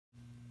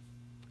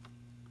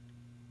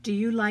Do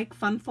you like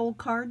fun fold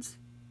cards?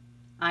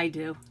 I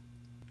do.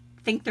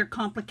 Think they're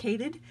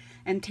complicated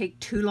and take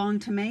too long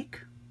to make?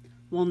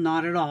 Well,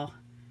 not at all.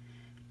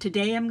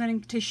 Today I'm going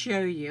to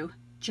show you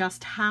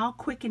just how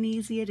quick and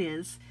easy it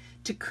is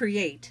to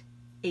create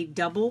a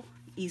double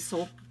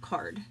easel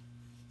card.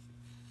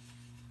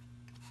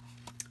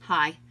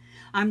 Hi,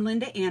 I'm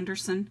Linda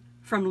Anderson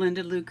from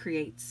Linda Lou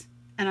Creates,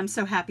 and I'm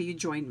so happy you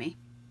joined me.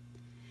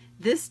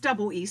 This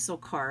double easel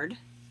card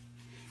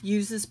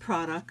uses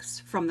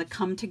products from the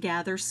Come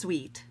Together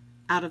suite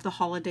out of the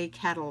holiday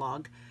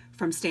catalog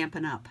from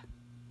Stampin' Up!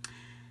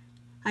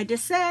 I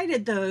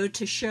decided though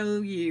to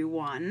show you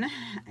one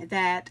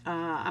that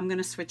I'm going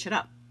to switch it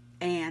up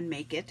and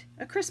make it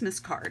a Christmas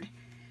card.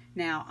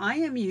 Now I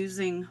am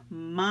using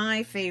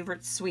my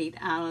favorite suite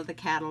out of the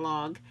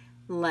catalog,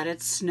 Let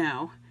It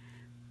Snow,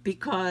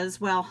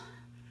 because, well,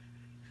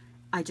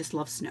 I just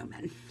love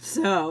snowmen.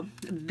 So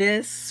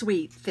this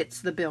suite fits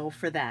the bill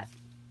for that.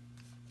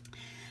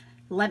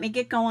 Let me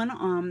get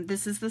going.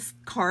 This is the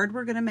card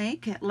we're going to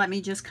make. Let me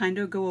just kind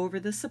of go over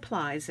the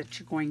supplies that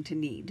you're going to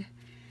need.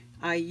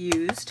 I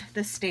used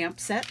the stamp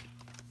set,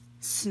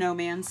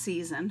 Snowman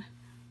Season.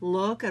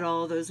 Look at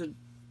all those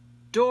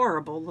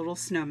adorable little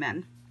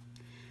snowmen.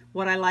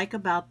 What I like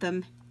about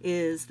them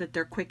is that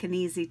they're quick and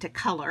easy to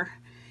color.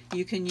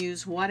 You can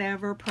use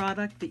whatever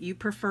product that you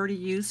prefer to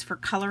use for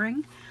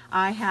coloring.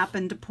 I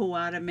happen to pull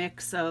out a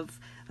mix of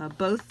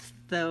both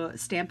the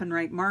Stampin'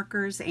 Write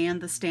markers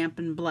and the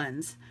Stampin'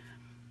 Blends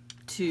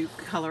to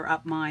color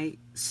up my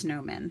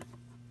snowmen.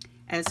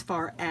 As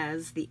far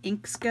as the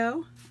inks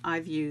go,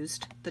 I've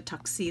used the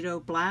Tuxedo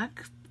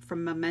Black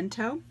from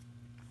Memento,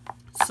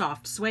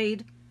 Soft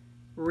Suede,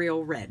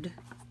 Real Red.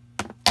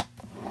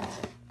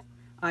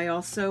 I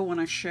also want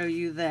to show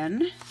you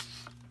then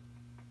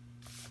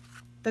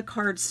the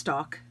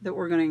cardstock that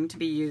we're going to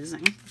be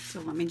using. So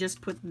let me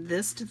just put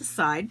this to the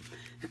side.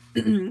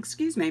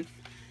 Excuse me.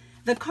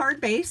 The card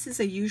base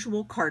is a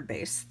usual card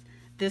base.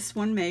 This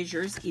one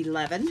measures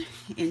 11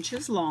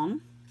 inches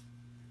long,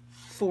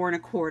 4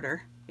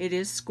 1/4. It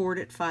is scored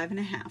at 5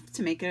 1/2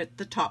 to make it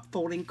the top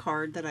folding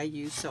card that I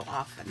use so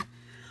often.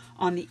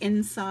 On the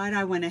inside,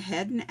 I went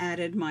ahead and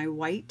added my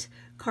white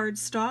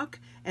cardstock,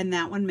 and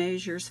that one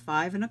measures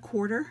 5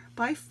 1/4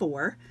 by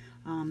 4.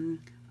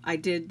 I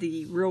did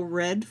the Real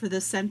Red for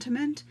the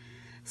sentiment,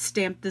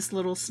 stamped this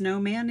little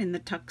snowman in the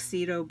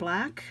Tuxedo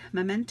Black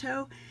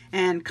Memento,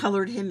 and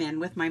colored him in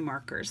with my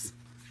markers.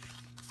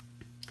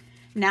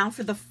 Now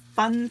for the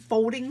fun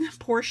folding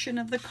portion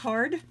of the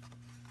card,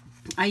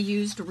 I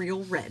used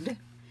Real Red,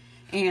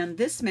 and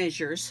this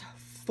measures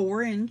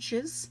 4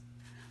 inches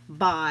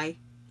by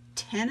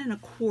 10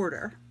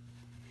 1/4.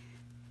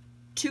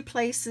 2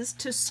 places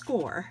to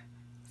score.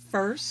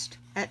 First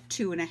at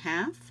 2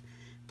 1/2.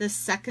 The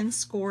second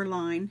score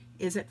line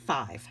is at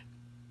 5.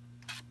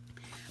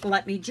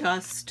 Let me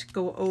just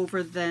go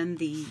over then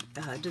the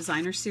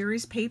designer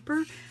series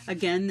paper.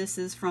 Again, this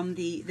is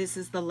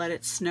the Let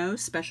It Snow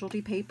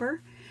specialty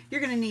paper.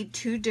 You're going to need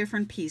 2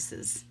 different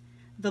pieces.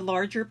 The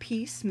larger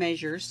piece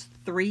measures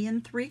 3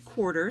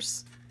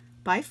 3/4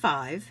 by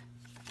 5,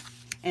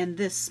 and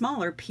this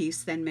smaller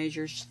piece then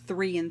measures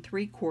 3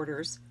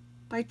 3/4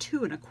 by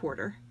 2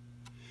 1/4.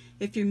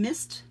 If you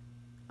missed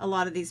a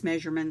lot of these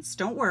measurements,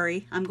 don't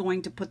worry, I'm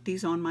going to put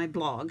these on my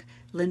blog,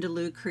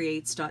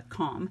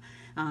 lindaloucreates.com,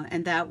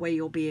 and that way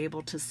you'll be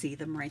able to see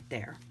them right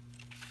there.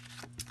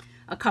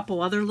 A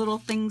couple other little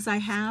things I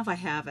have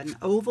an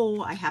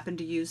oval. I happen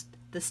to use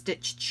the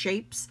Stitched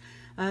Shapes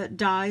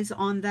dies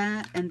on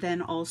that, and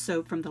then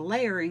also from the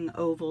layering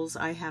ovals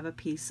I have a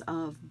piece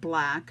of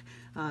black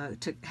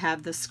to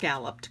have the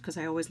scalloped, because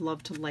I always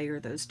love to layer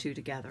those two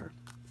together.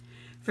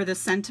 For the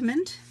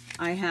sentiment,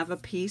 I have a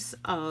piece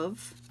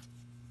of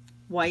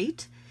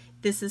white.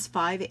 This is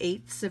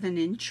 5/8 of an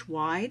inch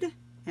wide,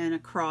 and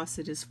across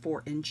it is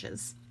 4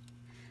 inches.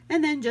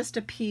 And then just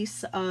a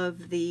piece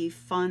of the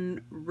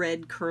fun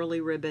red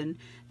curly ribbon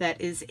that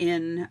is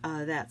in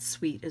that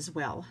suite as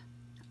well.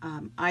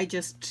 I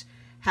just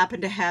happen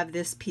to have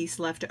this piece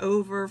left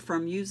over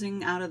from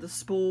using out of the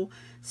spool,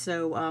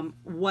 so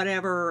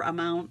whatever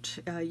amount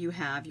you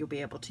have, you'll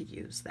be able to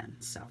use then.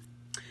 So,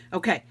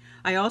 okay,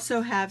 I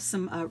also have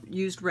some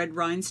used red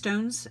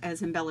rhinestones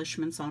as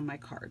embellishments on my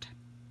card.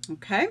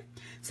 Okay,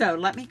 so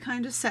let me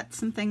kind of set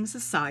some things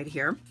aside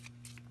here,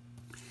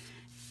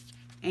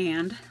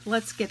 and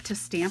let's get to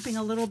stamping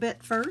a little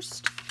bit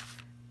first.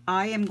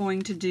 I am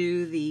going to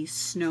do the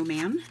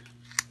snowman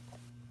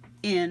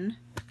in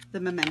the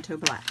Memento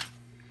Black.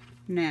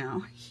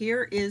 Now,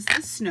 here is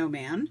the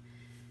snowman.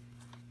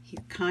 He's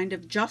kind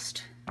of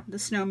just the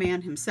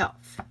snowman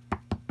himself.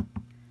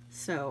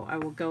 So I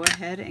will go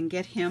ahead and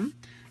get him.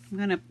 I'm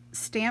going to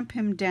stamp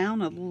him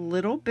down a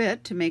little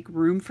bit to make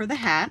room for the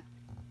hat.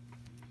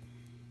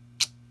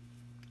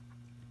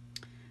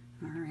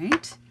 All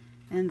right,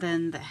 and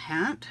then the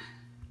hat.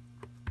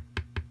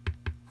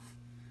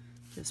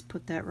 Just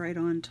put that right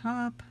on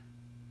top.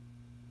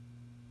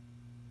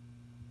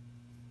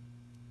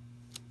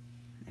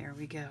 There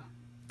we go.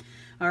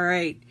 All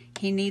right,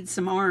 He needs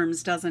some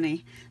arms, doesn't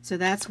he? So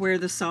that's where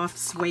the soft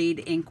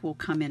suede ink will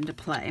come into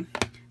play.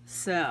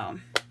 So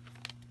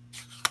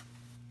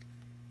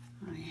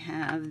I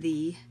have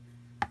the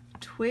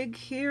twig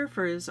here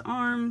for his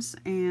arms,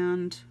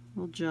 and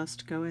we'll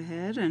just go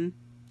ahead and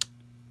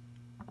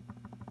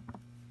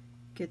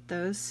get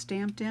those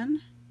stamped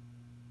in.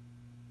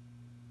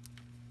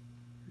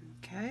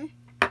 Okay.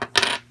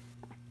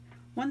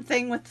 One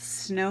thing with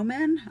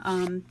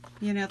snowmen,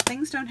 you know,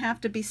 things don't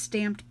have to be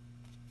stamped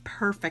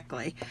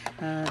perfectly,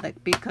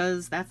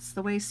 because that's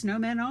the way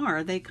snowmen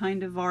are. They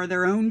kind of are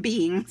their own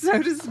being,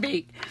 so to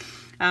speak.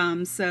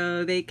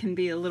 So they can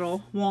be a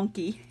little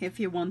wonky if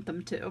you want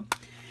them to.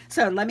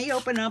 So let me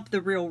open up the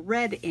Real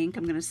Red ink.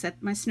 I'm going to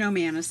set my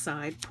snowman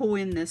aside, pull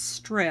in this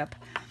strip,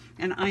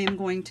 and I am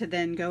going to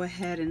then go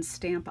ahead and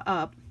stamp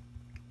up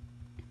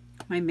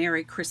my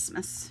Merry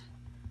Christmas.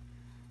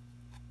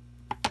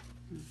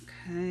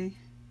 Okay.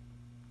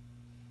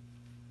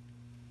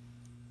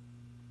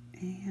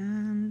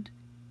 And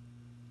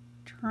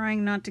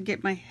trying not to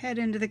get my head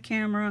into the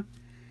camera.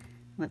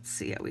 Let's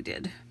see how we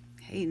did.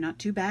 Hey, not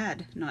too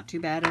bad. Not too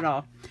bad at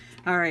all.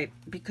 All right,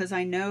 because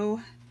I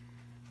know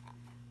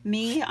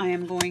me, I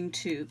am going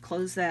to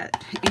close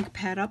that ink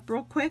pad up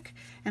real quick,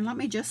 and let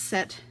me just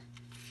set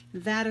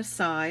that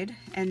aside.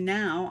 And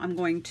now I'm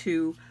going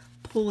to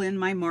pull in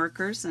my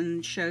markers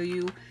and show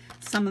you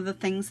some of the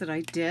things that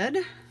I did.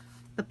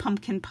 The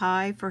pumpkin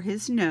pie for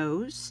his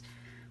nose.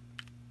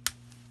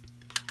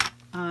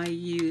 I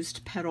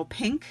used Petal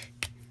Pink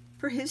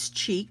for his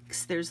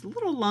cheeks. There's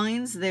little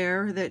lines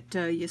there that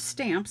you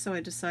stamp, so I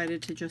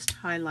decided to just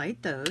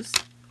highlight those.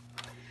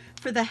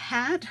 For the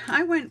hat,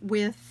 I went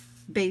with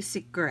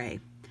Basic Gray.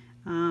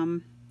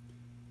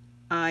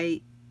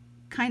 I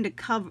kind of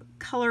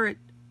color it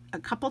a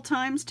couple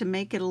times to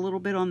make it a little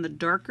bit on the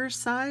darker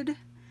side,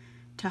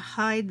 to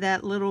hide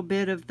that little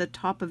bit of the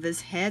top of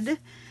his head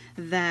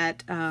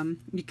that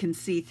you can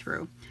see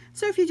through.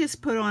 So if you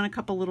just put on a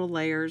couple little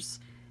layers.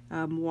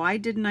 Why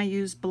didn't I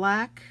use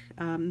black?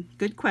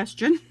 Good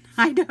question.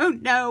 I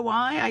don't know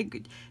why. I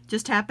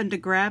just happened to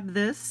grab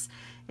this,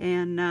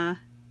 and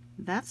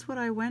that's what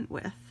I went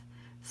with.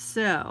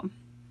 So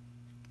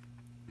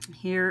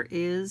here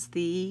is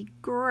the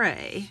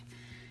gray.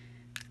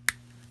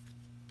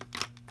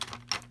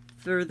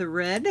 For the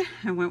red,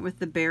 I went with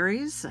the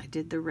berries. I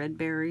did the red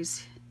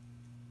berries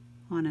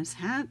on his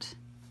hat.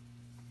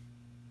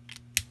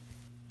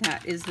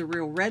 That is the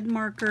Real Red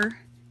marker.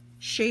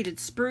 Shaded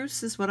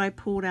Spruce is what I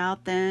pulled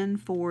out then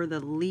for the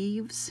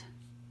leaves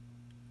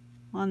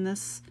on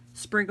this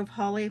sprig of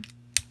holly.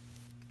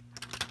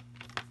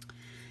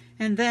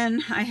 And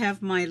then I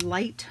have my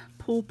light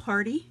Pool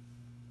Party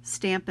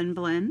Stamp and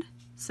Blend.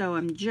 So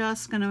I'm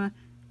just going to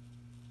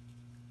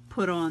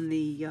put on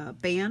the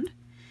band.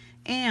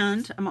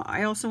 And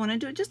I also want to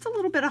do just a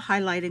little bit of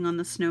highlighting on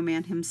the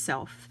snowman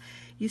himself.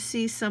 You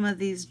see some of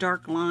these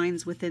dark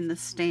lines within the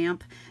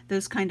stamp.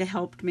 Those kind of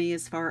helped me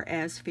as far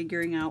as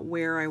figuring out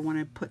where I want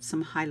to put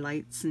some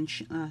highlights and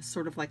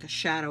sort of like a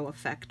shadow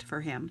effect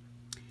for him.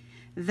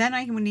 Then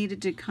I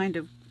needed to kind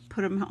of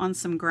put him on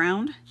some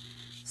ground.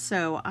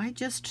 So I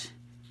just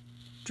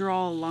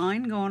draw a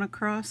line going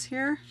across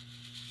here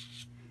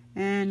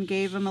and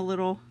gave him a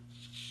little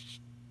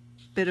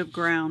bit of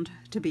ground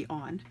to be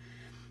on.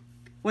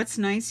 What's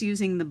nice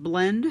using the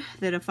blend,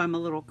 that if I'm a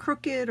little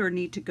crooked or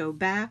need to go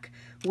back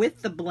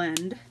with the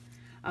blend,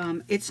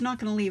 it's not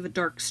going to leave a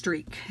dark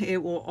streak.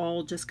 It will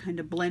all just kind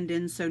of blend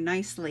in so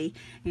nicely,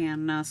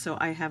 and so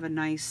I have a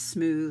nice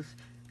smooth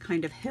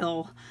kind of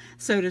hill,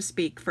 so to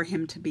speak, for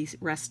him to be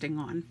resting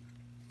on.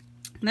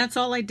 That's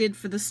all I did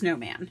for the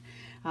snowman.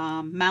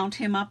 Mount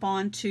him up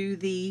onto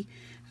the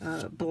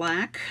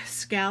black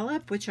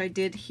scallop, which I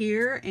did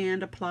here,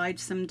 and applied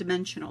some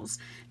dimensionals.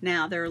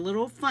 Now they're a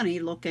little funny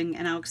looking,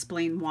 and I'll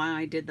explain why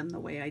I did them the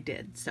way I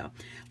did. So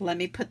let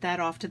me put that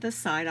off to the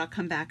side. I'll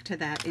come back to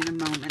that in a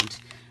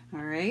moment.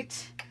 All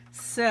right,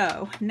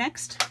 so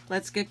next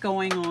let's get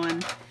going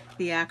on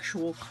the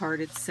actual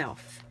card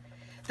itself.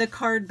 The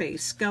card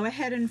base, go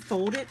ahead and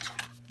fold it,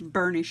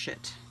 burnish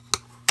it.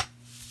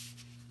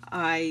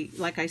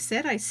 Like I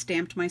said, I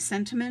stamped my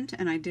sentiment,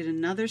 and I did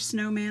another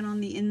snowman on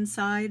the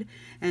inside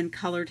and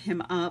colored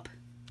him up.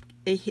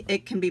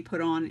 It can be put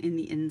on in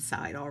the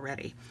inside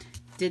already.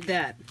 Did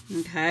that,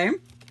 okay?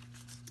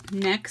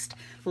 Next,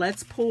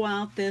 let's pull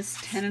out this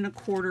 10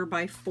 1/4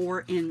 by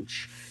 4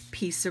 inch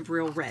piece of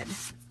Real Red.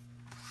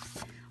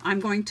 I'm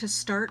going to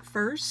start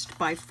first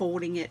by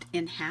folding it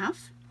in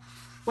half.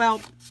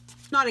 Well,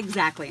 not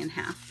exactly in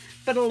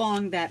half, but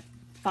along that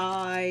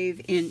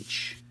 5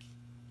 inch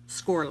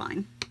score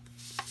line.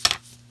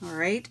 All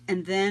right,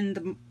 and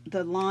then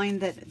the line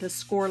the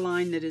score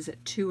line that is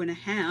at 2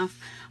 1/2,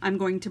 I'm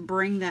going to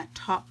bring that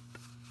top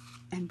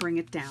and bring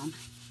it down.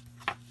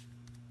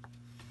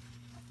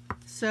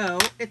 So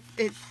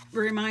it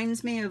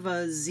reminds me of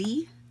a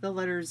Z. The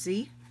letter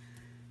Z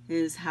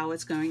is how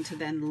it's going to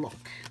then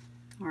look.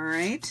 All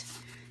right,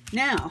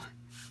 now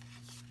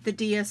the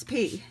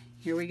DSP.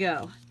 Here we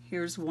go.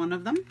 Here's one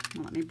of them.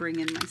 Let me bring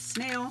in my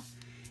snail,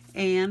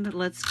 and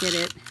let's get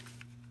it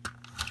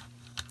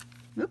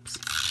oops,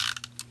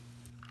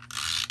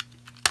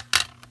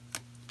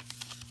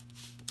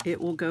 it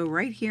will go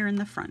right here in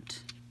the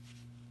front.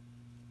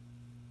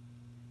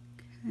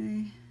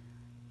 Okay.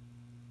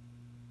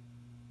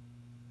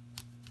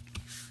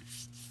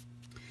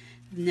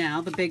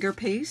 Now the bigger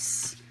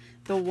piece,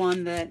 the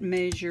one that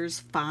measures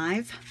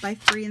 5 by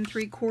 3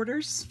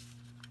 3/4.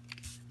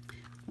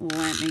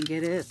 Let me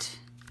get it.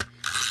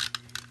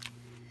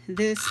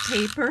 This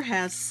paper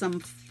has some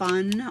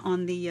fun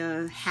on the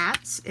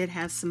hats. It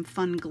has some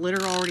fun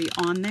glitter already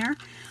on there.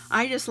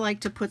 I just like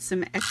to put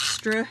some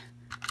extra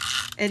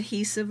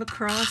adhesive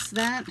across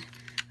that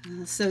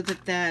so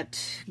that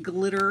that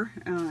glitter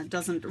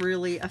doesn't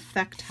really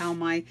affect how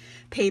my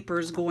paper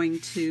is going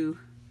to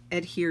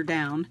adhere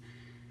down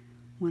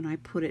when I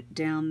put it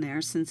down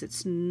there, since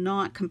it's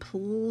not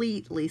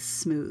completely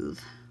smooth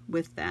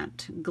with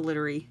that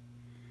glittery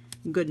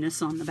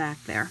goodness on the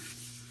back there.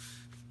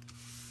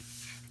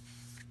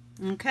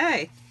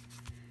 Okay,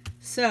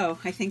 so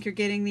I think you're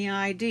getting the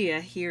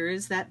idea. Here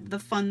is the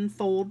fun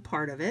fold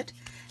part of it.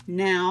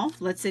 Now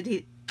let's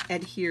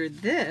adhere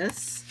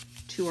this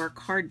to our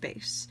card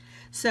base.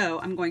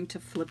 So I'm going to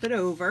flip it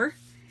over,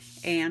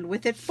 and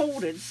with it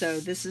folded, so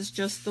this is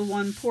just the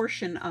one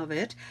portion of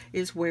it,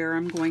 is where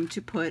I'm going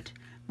to put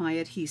my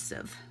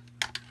adhesive.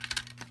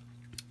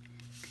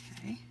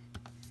 Okay.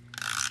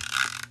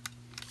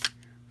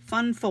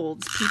 Fun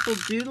folds. People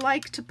do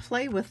like to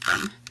play with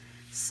them.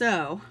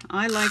 So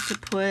I like to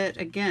put,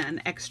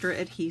 again, extra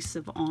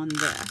adhesive on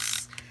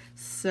this.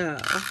 So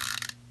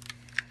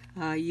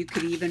you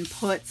could even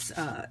put,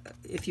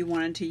 if you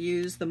wanted to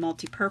use the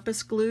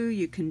multi-purpose glue,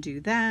 you can do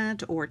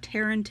that, or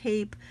tear and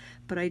tape.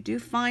 But I do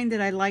find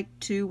that I like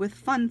to, with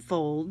fun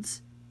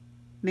folds,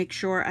 make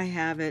sure I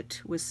have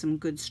it with some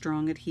good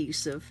strong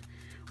adhesive,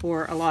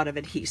 or a lot of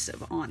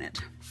adhesive on it,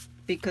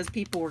 because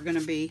people are going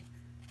to be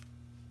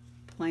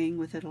playing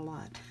with it a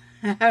lot.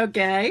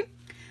 Okay.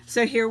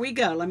 So here we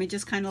go. Let me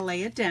just kind of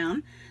lay it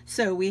down.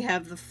 So we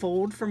have the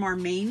fold from our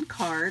main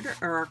card,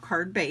 or our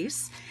card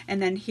base, and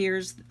then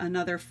here's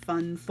another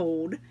fun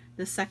fold,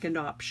 the second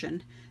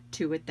option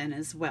to it then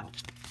as well.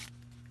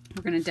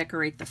 We're going to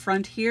decorate the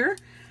front here.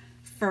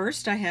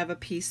 First, I have a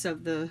piece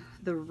of the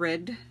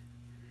red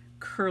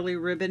curly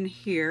ribbon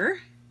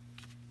here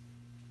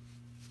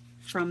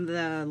from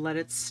the Let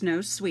It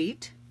Snow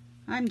Sweet.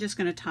 I'm just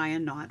going to tie a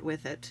knot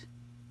with it.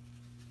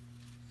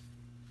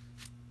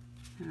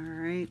 All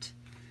right.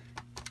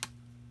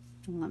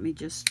 Let me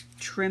just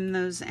trim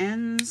those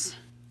ends.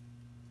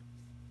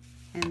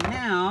 And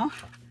now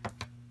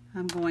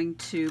I'm going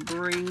to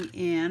bring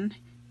in,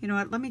 you know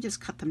what, let me just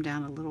cut them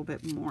down a little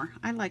bit more.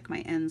 I like my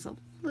ends a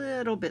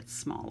little bit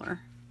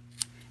smaller.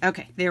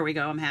 Okay, there we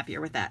go. I'm happier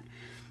with that.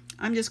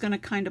 I'm just going to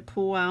kind of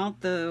pull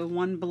out the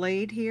one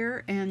blade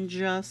here and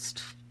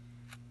just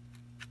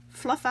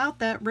fluff out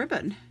that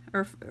ribbon,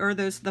 or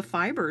the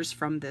fibers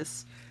from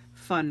this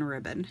fun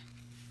ribbon.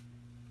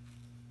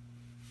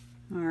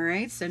 All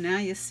right, so now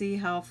you see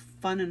how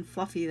fun and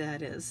fluffy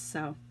that is.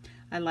 So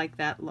I like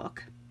that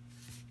look.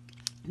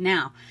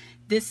 Now,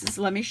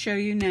 let me show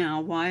you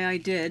now why I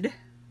did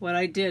what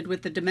I did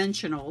with the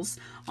dimensionals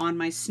on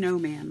my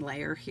snowman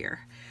layer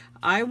here.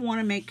 I want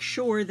to make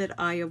sure that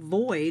I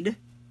avoid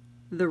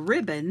the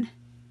ribbon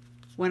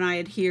when I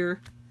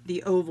adhere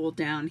the oval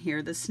down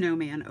here, the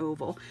snowman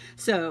oval.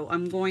 So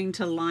I'm going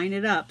to line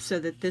it up so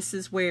that this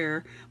is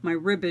where my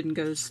ribbon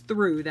goes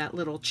through that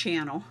little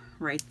channel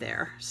right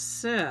there.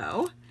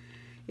 So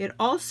it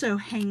also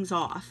hangs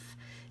off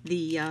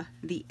the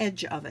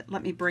edge of it.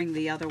 Let me bring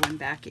the other one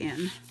back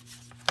in.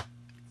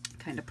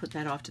 Kind of put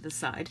that off to the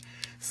side.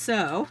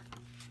 So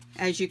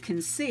as you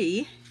can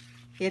see,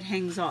 it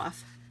hangs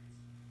off.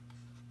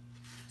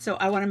 So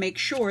I want to make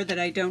sure that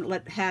I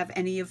don't have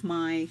any of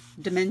my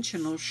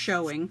dimensionals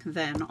showing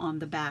then on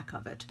the back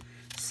of it.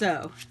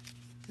 So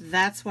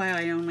that's why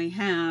I only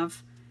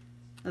have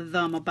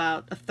them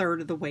about a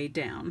third of the way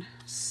down.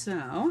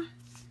 So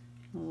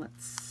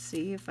let's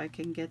see if I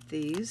can get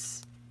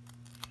these.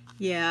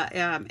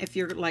 Yeah, if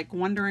you're like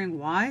wondering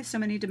why so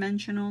many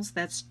dimensionals,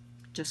 that's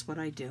just what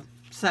I do.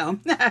 So,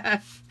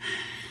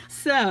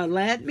 so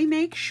let me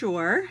make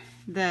sure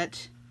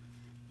that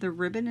the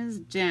ribbon is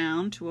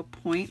down to a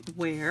point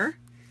where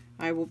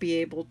I will be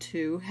able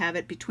to have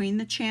it between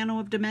the channel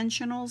of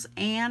dimensionals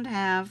and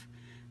have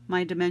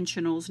my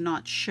dimensionals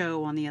not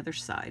show on the other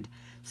side.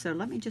 So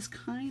let me just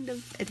kind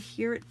of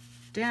adhere it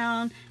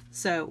down.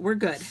 So we're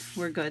good.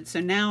 We're good. So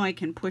now I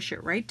can push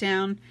it right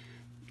down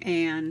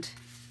and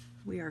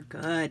we are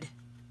good.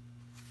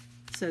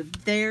 So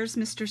there's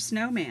Mr.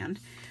 Snowman.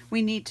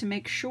 We need to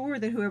make sure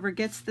that whoever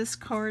gets this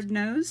card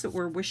knows that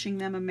we're wishing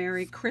them a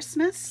Merry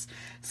Christmas.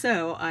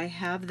 So I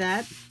have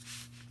that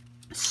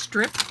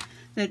strip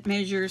that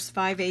measures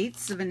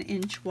 5/8 of an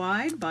inch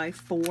wide by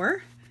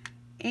 4.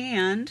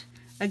 And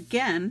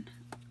again,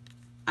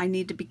 I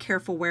need to be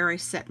careful where I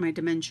set my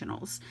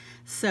dimensionals.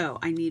 So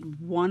I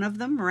need one of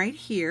them right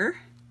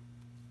here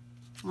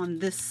on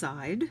this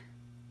side.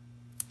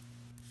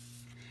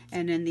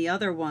 And then the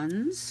other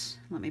ones,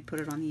 let me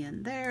put it on the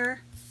end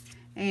there.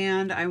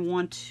 and I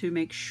want to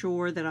make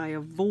sure that I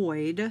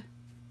avoid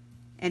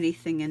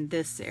anything in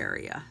this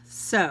area.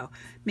 So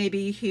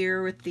maybe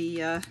here with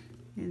the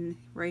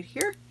right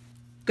here.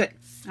 Good.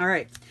 All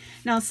right.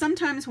 Now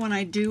sometimes when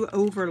I do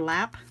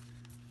overlap,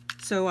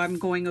 so I'm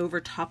going over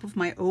top of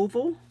my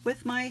oval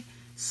with my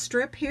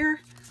strip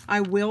here,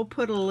 I will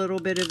put a little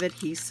bit of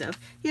adhesive.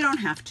 You don't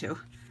have to.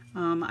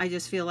 I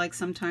just feel like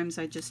sometimes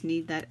I just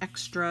need that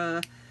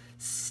extra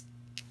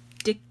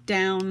stick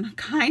down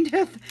kind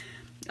of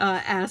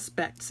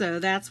aspect. So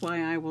that's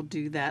why I will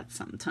do that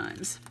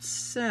sometimes.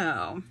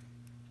 So,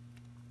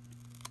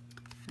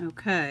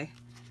 okay,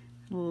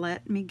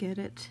 let me get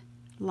it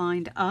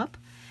lined up.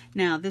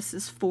 Now this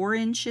is 4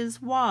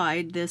 inches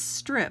wide, this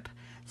strip.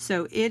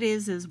 So it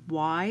is as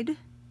wide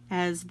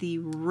as the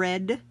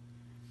red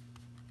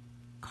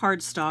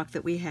cardstock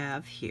that we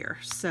have here.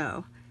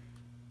 So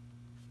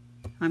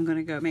I'm going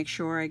to go make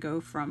sure I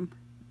go from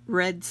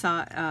red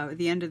side,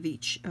 the end of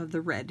each of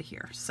the red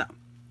here. So,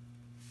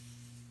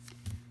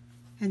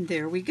 and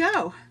there we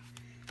go.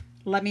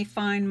 Let me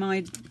find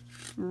my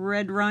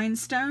red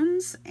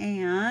rhinestones,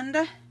 and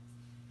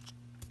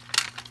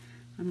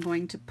I'm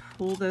going to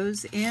pull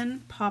those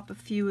in, pop a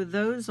few of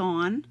those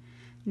on.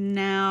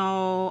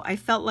 Now, I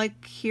felt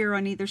like here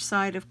on either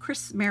side of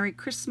Merry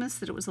Christmas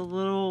that it was a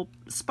little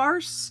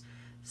sparse,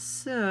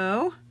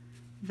 so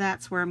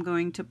that's where I'm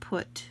going to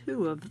put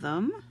 2 of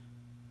them.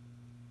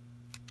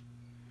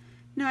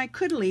 Now, I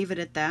could leave it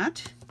at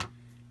that,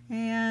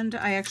 and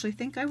I actually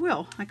think I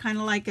will. I kind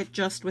of like it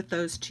just with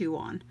those 2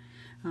 on.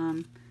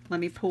 Let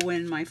me pull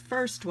in my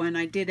first one.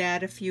 I did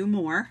add a few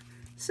more,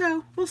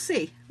 so we'll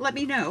see. Let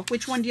me know.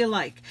 Which one do you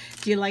like?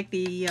 Do you like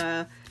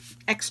the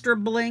extra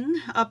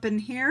bling up in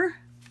here,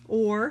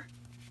 or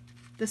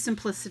the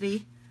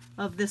simplicity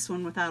of this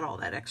one without all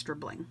that extra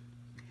bling?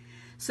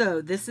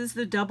 So this is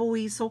the Double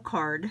Easel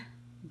card.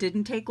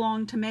 Didn't take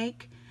long to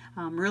make.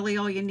 Really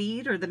all you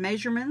need are the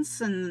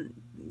measurements, and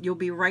you'll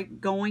be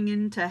right going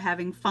into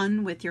having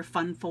fun with your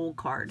fun fold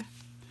card.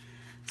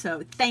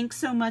 So thanks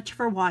so much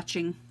for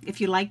watching.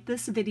 If you liked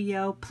this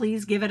video,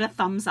 please give it a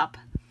thumbs up.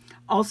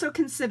 Also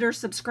consider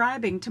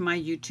subscribing to my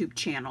YouTube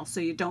channel so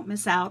you don't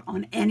miss out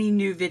on any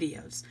new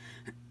videos.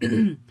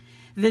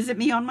 Visit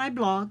me on my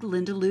blog,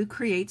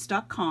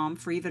 lindaloucreates.com,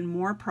 for even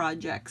more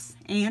projects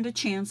and a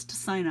chance to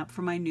sign up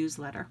for my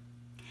newsletter.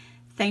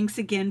 Thanks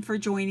again for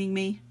joining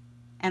me,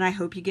 and I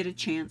hope you get a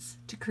chance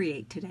to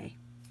create today.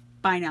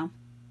 Bye now.